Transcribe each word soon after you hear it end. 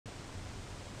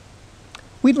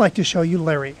We'd like to show you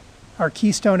Larry, our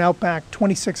Keystone Outback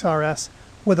 26RS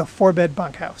with a 4-bed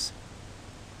bunkhouse.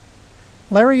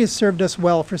 Larry has served us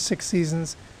well for 6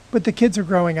 seasons, but the kids are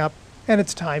growing up and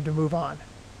it's time to move on.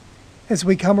 As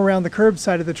we come around the curb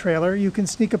side of the trailer, you can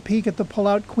sneak a peek at the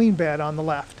pull-out queen bed on the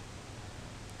left.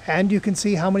 And you can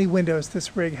see how many windows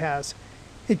this rig has.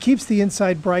 It keeps the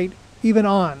inside bright even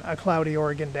on a cloudy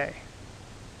Oregon day.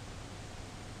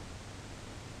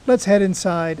 Let's head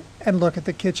inside and look at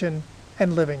the kitchen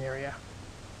and living area.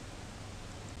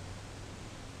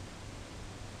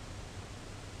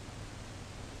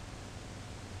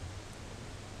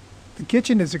 The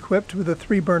kitchen is equipped with a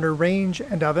 3-burner range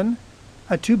and oven,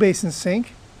 a 2-basin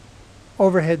sink,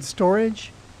 overhead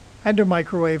storage, and a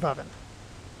microwave oven.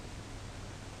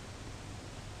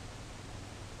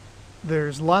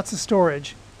 There's lots of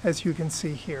storage, as you can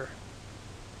see here.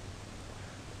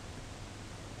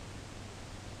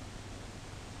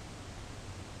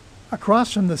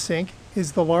 Across from the sink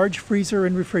is the large freezer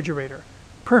and refrigerator,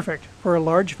 perfect for a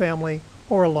large family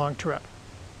or a long trip.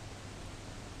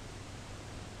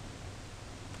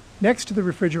 Next to the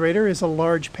refrigerator is a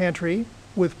large pantry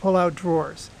with pull-out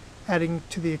drawers, adding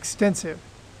to the extensive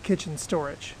kitchen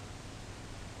storage.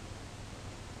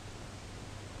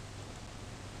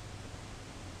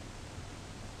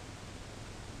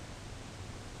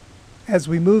 As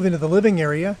we move into the living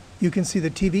area, you can see the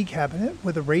TV cabinet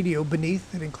with a radio beneath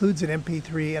that includes an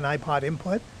MP3 and iPod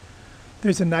input.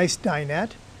 There's a nice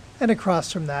dinette, and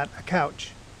across from that, a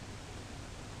couch.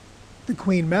 The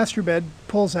queen master bed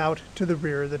pulls out to the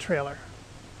rear of the trailer.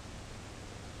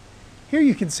 Here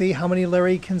you can see how many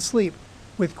Larry can sleep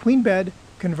with queen bed,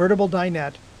 convertible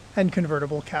dinette, and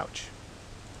convertible couch.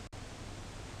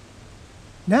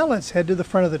 Now let's head to the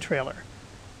front of the trailer,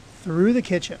 through the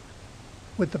kitchen,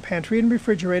 with the pantry and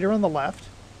refrigerator on the left,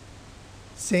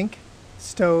 sink,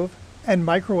 stove, and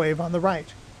microwave on the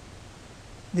right.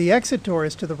 The exit door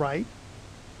is to the right,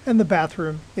 and the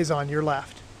bathroom is on your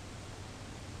left.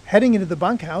 Heading into the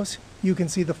bunkhouse, you can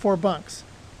see the 4 bunks,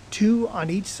 2 on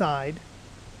each side,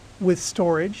 with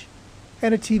storage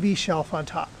and a TV shelf on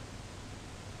top.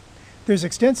 There's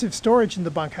extensive storage in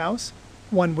the bunkhouse,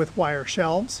 one with wire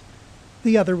shelves,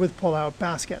 the other with pull-out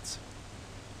baskets.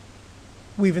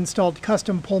 We've installed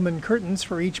custom Pullman curtains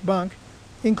for each bunk,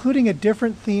 including a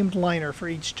different themed liner for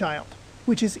each child,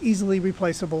 which is easily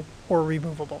replaceable or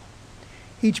removable.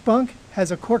 Each bunk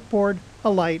has a corkboard, a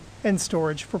light, and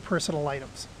storage for personal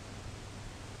items.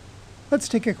 Let's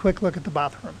take a quick look at the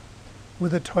bathroom,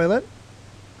 with a toilet,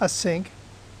 a sink,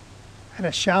 and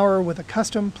a shower with a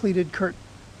custom pleated curtain.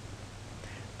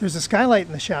 There's a skylight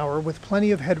in the shower with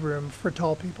plenty of headroom for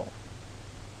tall people.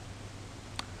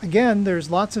 Again,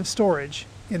 there's lots of storage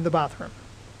in the bathroom.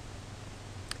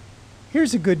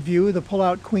 Here's a good view of the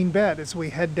pull-out queen bed as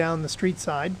we head down the street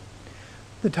side.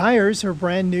 The tires are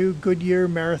brand new Goodyear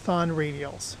Marathon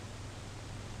radials.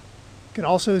 You can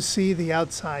also see the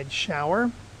outside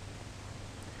shower.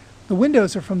 The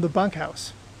windows are from the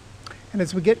bunkhouse. And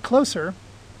as we get closer,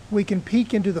 we can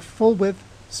peek into the full-width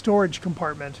storage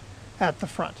compartment at the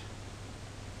front.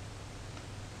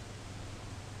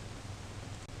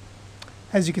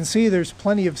 As you can see, there's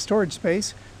plenty of storage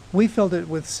space. We filled it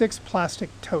with 6 plastic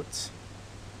totes.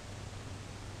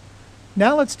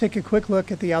 Now let's take a quick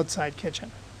look at the outside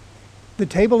kitchen. The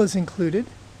table is included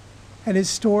and is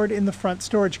stored in the front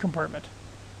storage compartment.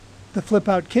 The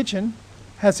flip-out kitchen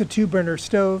has a 2-burner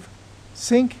stove,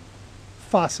 sink,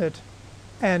 faucet,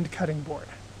 and cutting board.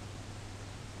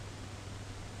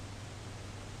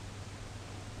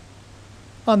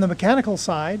 On the mechanical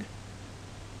side,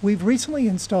 we've recently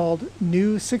installed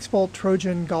new 6-volt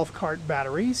Trojan golf cart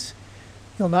batteries.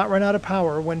 You'll not run out of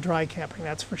power when dry camping,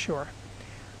 that's for sure.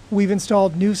 We've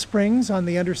installed new springs on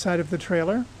the underside of the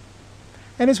trailer.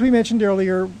 And as we mentioned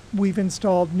earlier, we've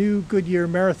installed new Goodyear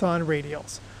Marathon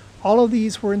radials. All of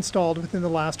these were installed within the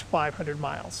last 500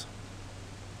 miles.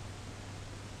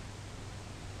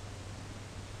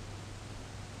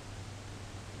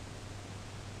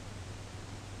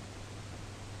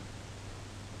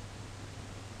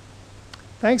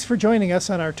 Thanks for joining us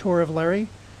on our tour of Larry.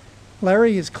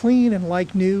 Larry is clean and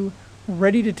like new,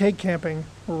 ready to take camping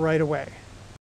right away.